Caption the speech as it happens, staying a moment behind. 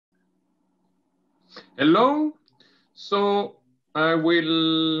Hello. So I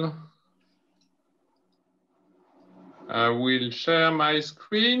will share my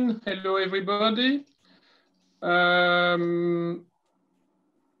screen. Hello, everybody.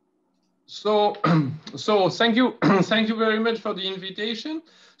 So thank you, thank you very much for the invitation.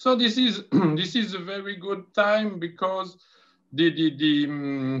 So this is this is a very good time because this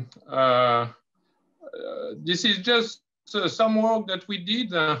is just some work that we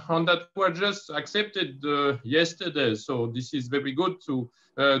did and that were just accepted yesterday. So this is very good to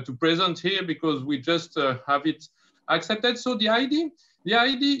present here because we just have it accepted. So the idea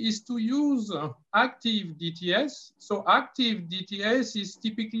is to use Active-DTS. So Active-DTS is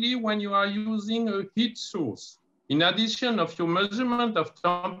typically when you are using a heat source. In addition of your measurement of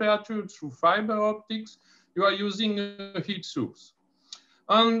temperature through fiber optics, you are using a heat source.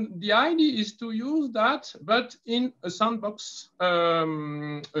 And the idea is to use that, but in a sandbox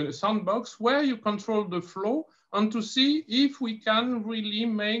where you control the flow and to see if we can really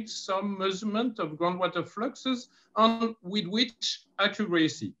make some measurement of groundwater fluxes and with which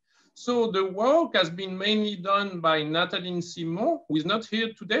accuracy. So the work has been mainly done by Nathalie Simon, who is not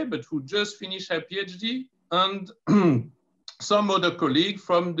here today, but who just finished her PhD, and some other colleague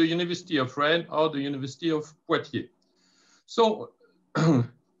from the University of Rennes or the University of Poitiers. So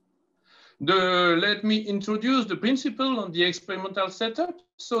let me introduce the principle on the experimental setup.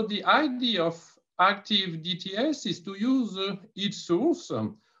 So the idea of Active-DTS is to use a heat source.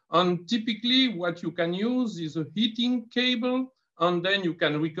 And typically what you can use is a heating cable, and then you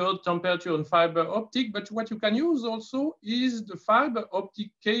can record temperature on fiber optic. But what you can use also is the fiber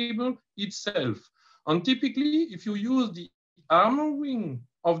optic cable itself. And typically, if you use the armoring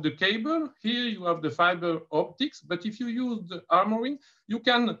of the cable, here you have the fiber optics, but if you use the armoring, you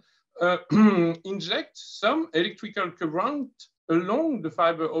can inject some electrical current along the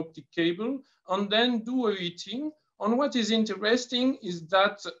fiber optic cable and then do a heating. And what is interesting is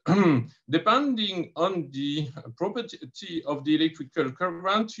that depending on the property of the electrical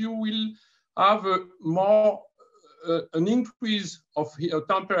current, you will have an increase of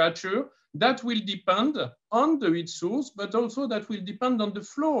temperature that will depend on the heat source, but also that will depend on the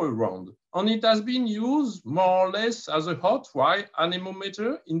flow around. And it has been used more or less as a hot wire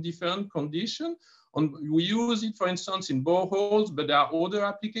anemometer in different conditions. And we use it, for instance, in boreholes, but there are other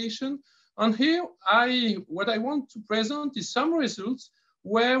applications. And here, what I want to present is some results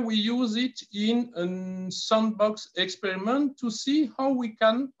where we use it in a sandbox experiment to see how we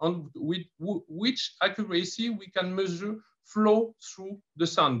can, and with which accuracy we can measure flow through the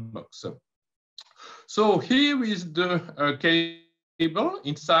sandbox. So here is the cable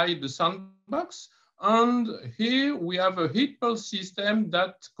inside the sandbox. And here we have a heat pulse system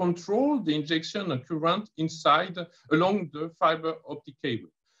that controls the injection of current inside along the fiber optic cable.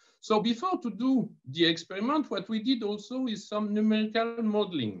 So before to do the experiment, what we did also is some numerical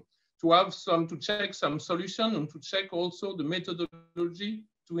modeling to check some solution and to check also the methodology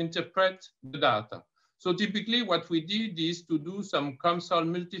to interpret the data. So typically what we did is to do some COMSOL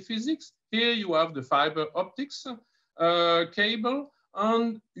multiphysics. Here you have the fiber optics cable,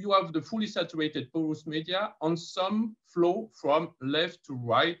 and you have the fully saturated porous media on some flow from left to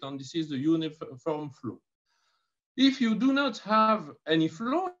right, and this is the uniform flow. If you do not have any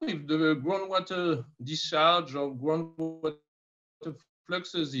flow, if the groundwater discharge or groundwater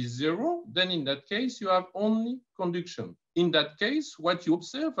fluxes is zero, then in that case, you have only conduction. In that case, what you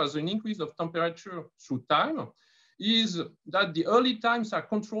observe as an increase of temperature through time is that the early times are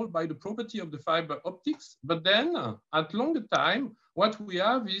controlled by the property of the fiber optics, but then at longer time, what we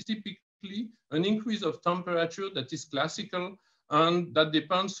have is typically an increase of temperature that is classical and that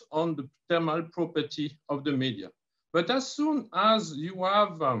depends on the thermal property of the media. But as soon as you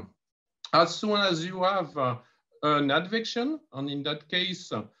have an advection, and in that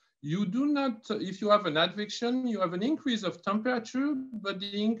case, you do not, if you have an advection, you have an increase of temperature, but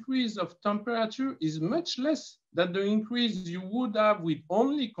the increase of temperature is much less than the increase you would have with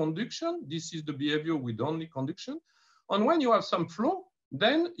only conduction. This is the behavior with only conduction. And when you have some flow,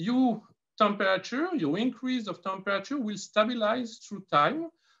 then your increase of temperature will stabilize through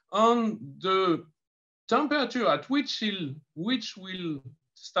time, and the temperature at which will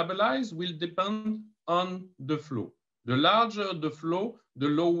stabilize will depend on the flow. The larger the flow, the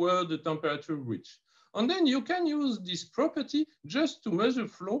lower the temperature reach. And then you can use this property just to measure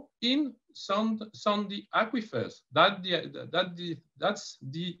flow in sandy aquifers. That's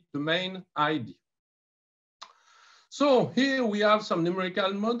the main idea. So here we have some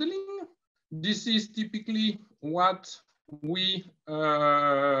numerical modeling. This is typically what we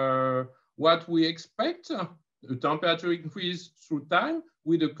expect. a temperature increase through time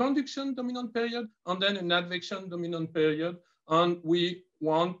with a conduction dominant period and then an advection dominant period. And we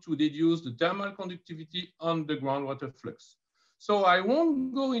want to deduce the thermal conductivity on the groundwater flux. So I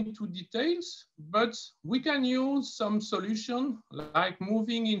won't go into details, but we can use some solution like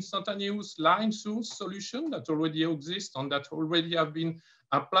moving instantaneous line source solution that already exists and that already have been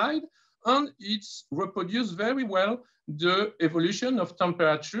applied. And it's reproduced very well the evolution of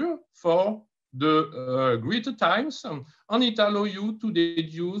temperature for the greater times, and it allows you to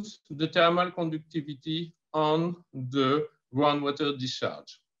deduce the thermal conductivity on the groundwater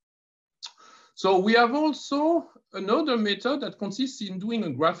discharge. So we have also another method that consists in doing a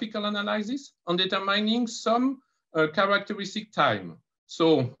graphical analysis and determining some characteristic time.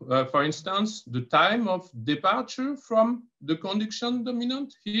 So for instance, the time of departure from the conduction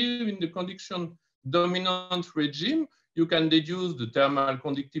dominant. Here in the conduction dominant regime, you can deduce the thermal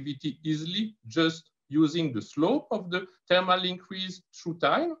conductivity easily just using the slope of the thermal increase through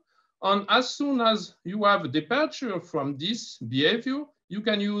time. And as soon as you have a departure from this behavior, you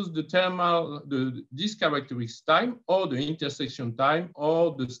can use the thermal, this characteristic time or the intersection time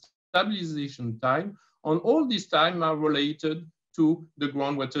or the stabilization time. And all these time are related to the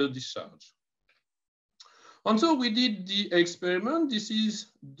groundwater discharge. And so we did the experiment. This is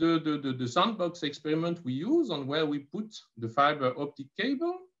the sandbox experiment we use and where we put the fiber optic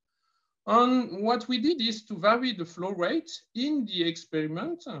cable. And what we did is to vary the flow rate in the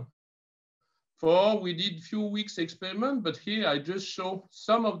experiment. We did few weeks experiment, but here I just show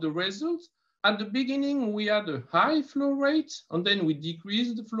some of the results. At the beginning, we had a high flow rate, and then we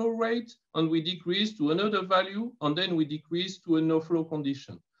decreased the flow rate, and we decreased to another value, and then we decreased to a no flow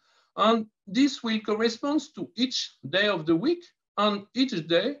condition. And this will correspond to each day of the week. And each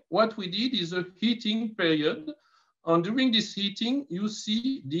day, what we did is a heating period. And during this heating, you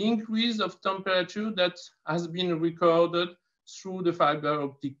see the increase of temperature that has been recorded through the fiber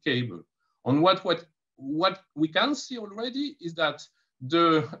optic cable. And what we can see already is that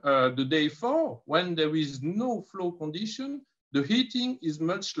the day 4, when there is no flow condition, the heating is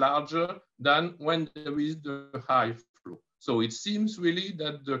much larger than when there is the high flow. So it seems really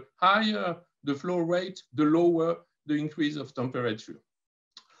that the higher the flow rate, the lower the increase of temperature.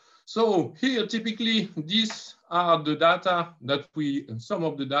 So here, typically, these are the data that some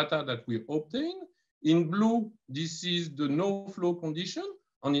of the data that we obtain. In blue, this is the no flow condition.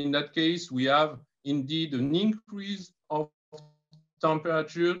 And in that case, we have indeed an increase of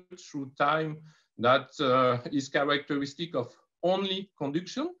temperature through time that is characteristic of only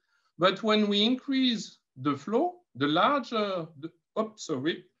conduction. But when we increase the flow, the larger the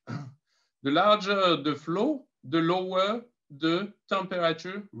flow, the lower the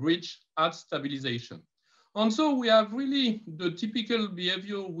temperature reached at stabilization. And so we have really the typical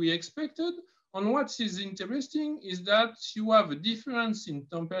behavior we expected. And what is interesting is that you have a difference in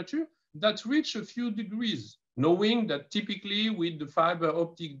temperature that reach a few degrees, knowing that typically with the fiber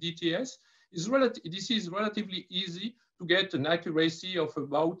optic DTS, this is relatively easy to get an accuracy of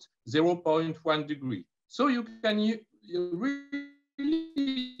about 0.1 degree. So you can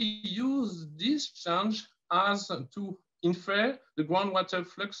really use this change as to infer the groundwater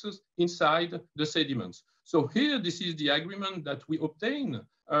fluxes inside the sediments. So here, this is the agreement that we obtain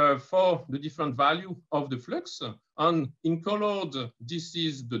for the different value of the flux. And in colored, this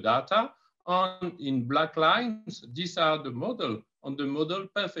is the data. And in black lines, these are the model. And the model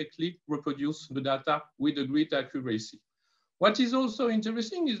perfectly reproduces the data with a great accuracy. What is also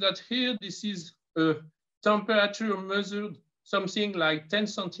interesting is that here, this is a temperature measured something like 10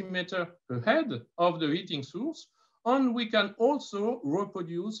 centimeters ahead of the heating source. And we can also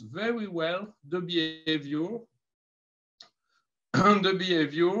reproduce very well the behavior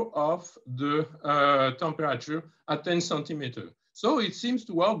of the temperature at 10 centimeters. So it seems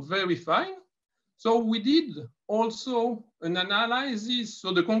to work very fine. So we did also an analysis.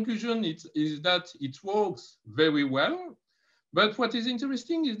 So the conclusion is that it works very well. But what is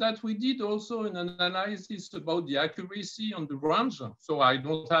interesting is that we did also an analysis about the accuracy on the range. So I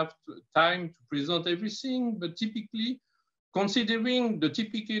don't have time to present everything, but typically, considering the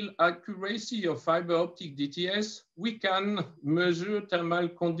typical accuracy of fiber optic DTS, we can measure thermal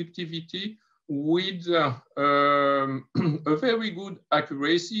conductivity with a very good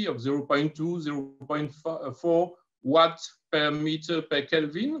accuracy of 0.2, 0.4 watts per meter per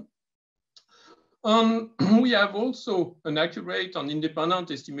Kelvin. We have also an accurate and independent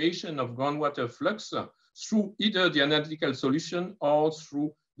estimation of groundwater flux through either the analytical solution or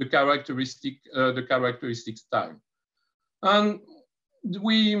through the characteristics time. And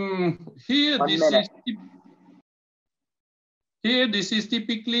here, Here, this is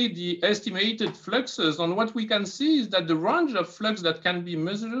typically the estimated fluxes, and what we can see is that the range of flux that can be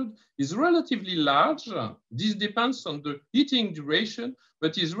measured is relatively large. This depends on the heating duration,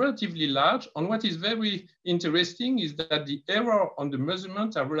 but is relatively large. And what is very interesting is that the error on the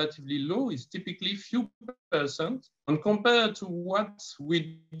measurement are relatively low, is typically few %. And compared to what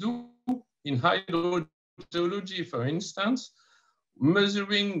we do in hydrogeology, for instance,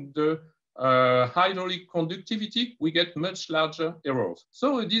 measuring the hydraulic conductivity, we get much larger errors.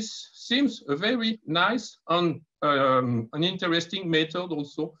 So this seems a very nice and an interesting method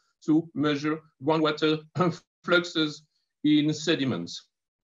also to measure groundwater fluxes in sediments.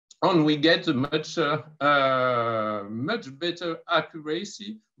 And we get a much better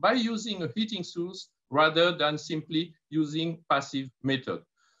accuracy by using a heating source rather than simply using passive method.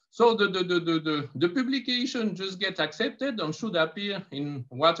 So the publication just gets accepted and should appear in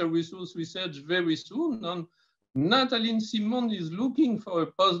Water Resource Research very soon. And Nathalie Simon is looking for a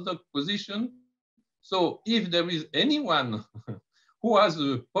postdoc position. So if there is anyone who has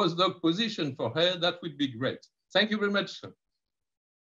a postdoc position for her, that would be great. Thank you very much.